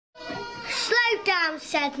down,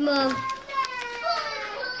 said Mum.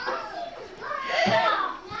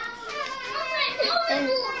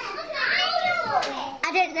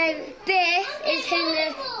 I don't know, Biff is in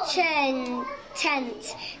the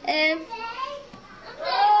tent.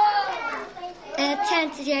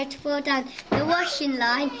 Tent is going to fall down. The washing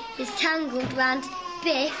line is tangled round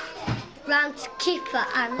Biff, round Kipper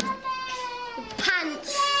and the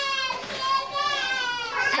pants.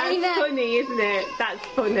 That's funny, isn't it? That's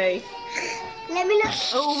funny. Let me look.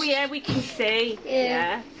 Oh yeah, we can see.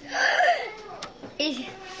 Yeah.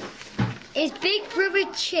 Is Big Brother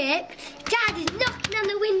chipped? Dad is knocking on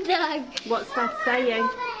the window. What's that saying?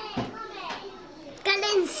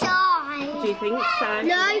 Get inside. Do you think so?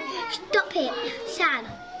 No, stop it, Sam.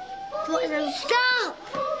 Stop!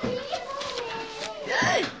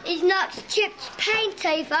 He's knocked Chip's paint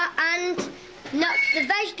over and knocked the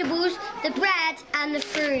vegetables, the bread and the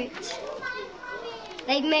fruit.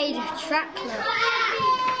 They've made a tractor.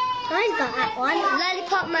 I've got that one.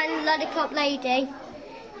 Lollipop man, lollipop lady.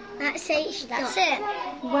 That's it. That's it.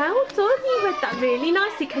 Well done, you read that really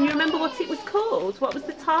nicely. Can you remember what it was called? What was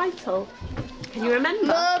the title? Can you remember?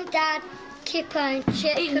 Mum, Dad, Kipper and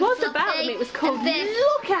Chip. It was about them. It was called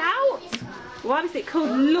Look Out. Why was it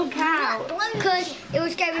called Look Out? Because it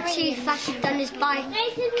was going too fast on his bike.